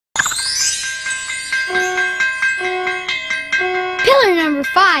Color number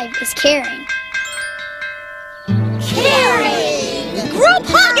 5 is caring. Caring! Group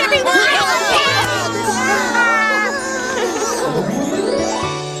hug, everyone!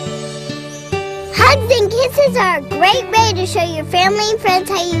 Hugs and kisses are a great way to show your family and friends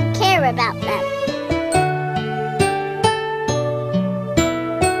how you care about them.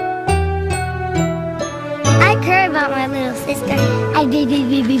 I care about my little sister.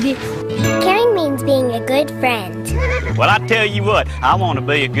 Caring means being a good friend. Well, I tell you what, I want to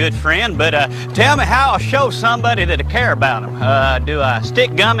be a good friend, but tell me how I'll show somebody that I care about them. Do I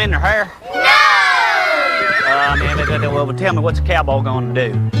stick gum in their hair? No! Well, tell me, what's a cowboy going to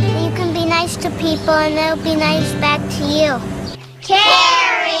do? You can be nice to people and they'll be nice back to you.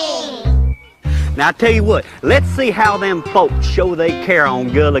 Caring! Now, I tell you what, let's see how them folks show they care on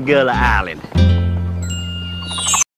Gullah Gullah Island.